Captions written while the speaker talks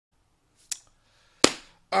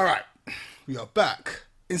Alright, we are back.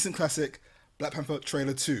 Instant classic, Black Panther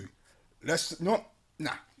trailer 2. Let's not,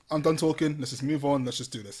 nah, I'm done talking. Let's just move on. Let's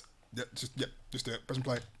just do this. Just do it. Press and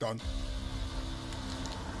play. Done.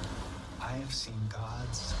 I have seen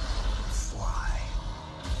gods fly.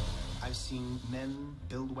 I've seen men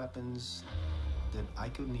build weapons that I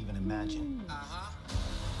couldn't even imagine.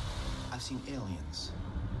 I've seen aliens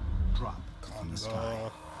drop from the sky.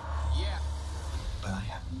 Yeah. But I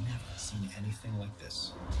have never seen anything like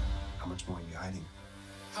this. How much more are you hiding?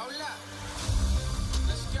 Hold up.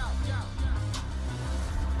 Let's go.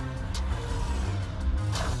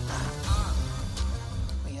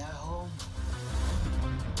 We are home.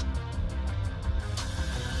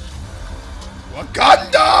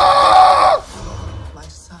 Wakanda! My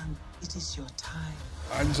son, it is your time.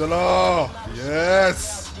 Angela!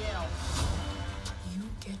 Yes! You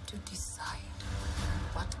get to decide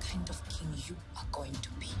what kind of king you are going to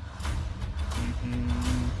be.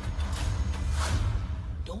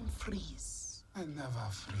 Don't freeze. I never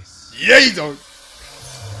freeze. Yeah, you don't!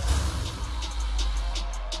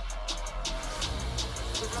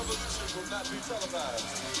 The revolution will not be televised.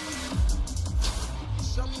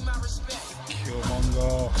 Show me my respect.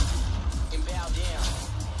 Killmonger. And bow down.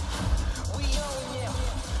 We own now.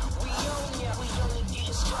 We own now. We only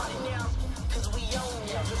getting started now. Cause we own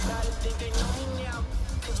now. Just gotta think they know me now.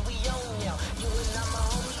 Cause we own now. You and I'm a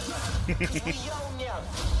homie. Cause we own now.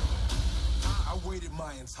 I waited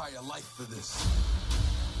my entire life for this.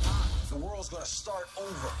 The world's gonna start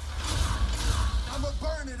over. I'ma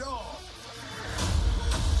burn it all.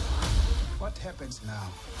 What happens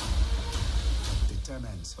now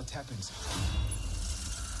determines what happens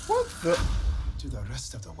What the? to the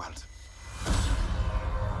rest of the world.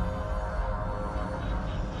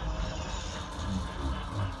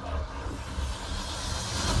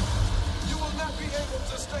 You will not be able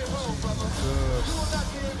to stay home, brother. You will not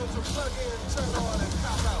be able to plug in, turn on, and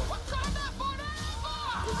cop out.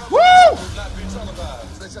 The revolution Woo! will not be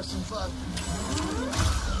televised. Let's have some fun.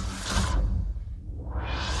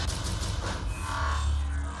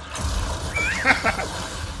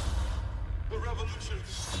 The revolution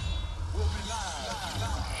will be live.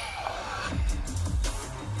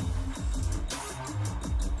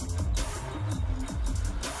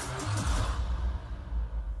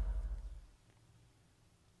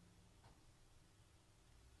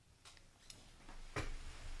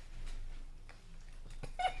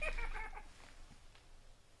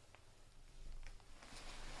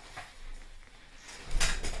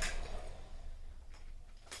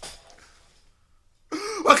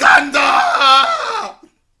 Wakanda!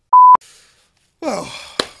 Well,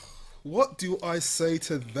 what do I say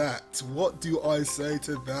to that? What do I say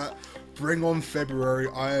to that? Bring on February.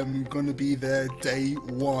 I am gonna be there day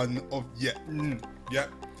one of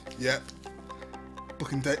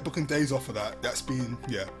booking days off of that. That's been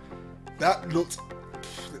That looks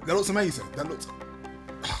amazing. That looked.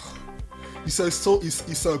 You saw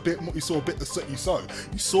a bit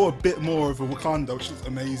more of a Wakanda, which looks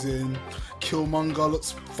amazing. Killmonger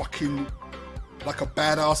looks fucking like a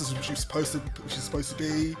badass, which she's supposed to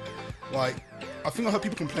be. Like, I think I heard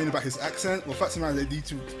people complain about his accent. Well, fact of the matter, they need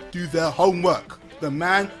to do their homework. The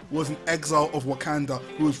man was an exile of Wakanda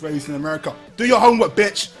who was raised in America. Do your homework,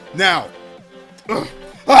 bitch, now. All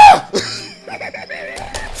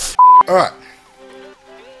right.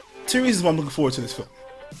 2 reasons why I'm looking forward to this film.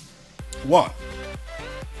 1,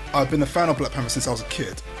 I've been a fan of Black Panther since I was a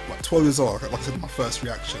kid, like 12 years old. Like I said, my first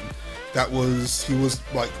reaction. He was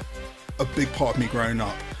like a big part of me growing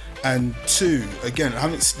up. And 2, again,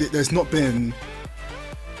 there's not been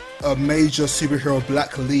a major superhero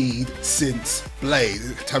black lead since Blade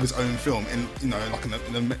to have his own film in like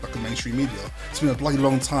a mainstream media. It's been a bloody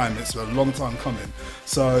long time. It's been a long time coming.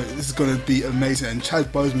 So this is going to be amazing. And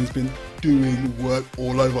Chad Boseman's been doing work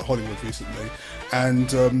all over Hollywood recently, and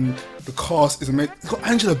the cast is amazing. It's got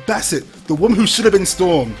Angela Bassett, the woman who should have been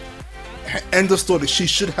Storm. End of story. She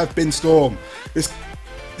should have been Storm.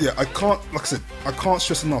 I can't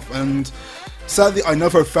stress enough. And sadly, I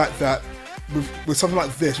know for a fact that with something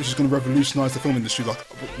like this, which is going to revolutionise the film industry,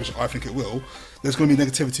 which I think it will, there's going to be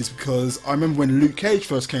negativities, because I remember when Luke Cage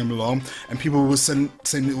first came along and people were saying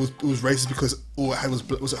it was racist because all it had was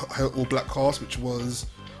all black cast, which was,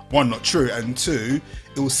 1, not true, and 2,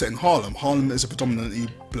 it was set in Harlem. Harlem is a predominantly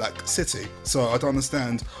black city, so I don't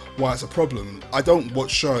understand why it's a problem. I don't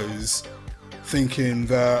watch shows thinking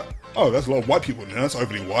that, oh, there's a lot of white people in there, that's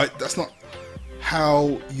overly white. That's not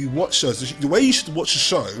how you watch shows. The way you should watch a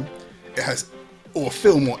show, or a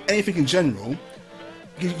film, or anything in general,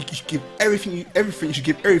 you should give everything. You should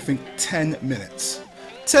give everything 10 minutes.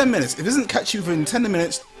 10 minutes. If it doesn't catch you within 10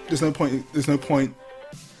 minutes, there's no point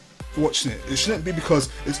watching it. It shouldn't be because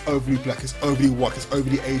it's overly black, it's overly white, it's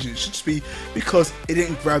overly Asian. It should just be because it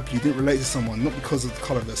didn't grab you, didn't relate to someone, not because of the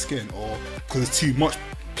colour of their skin or because there's too much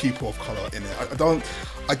people of colour in it.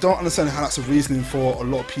 I don't understand how that's a reasoning for a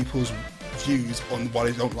lot of people's views on why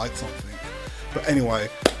they don't like something. But anyway,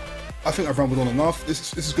 I think I've rambled on enough.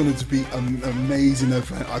 This is going to be an amazing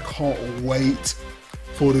event. I can't wait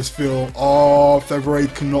for this film. Oh, February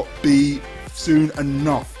cannot be soon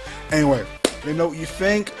enough. Anyway, let me know what you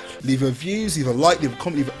think. Leave your views, leave a like, leave a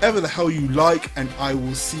comment, leave whatever the hell you like, and I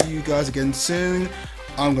will see you guys again soon.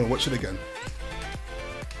 I'm going to watch it again.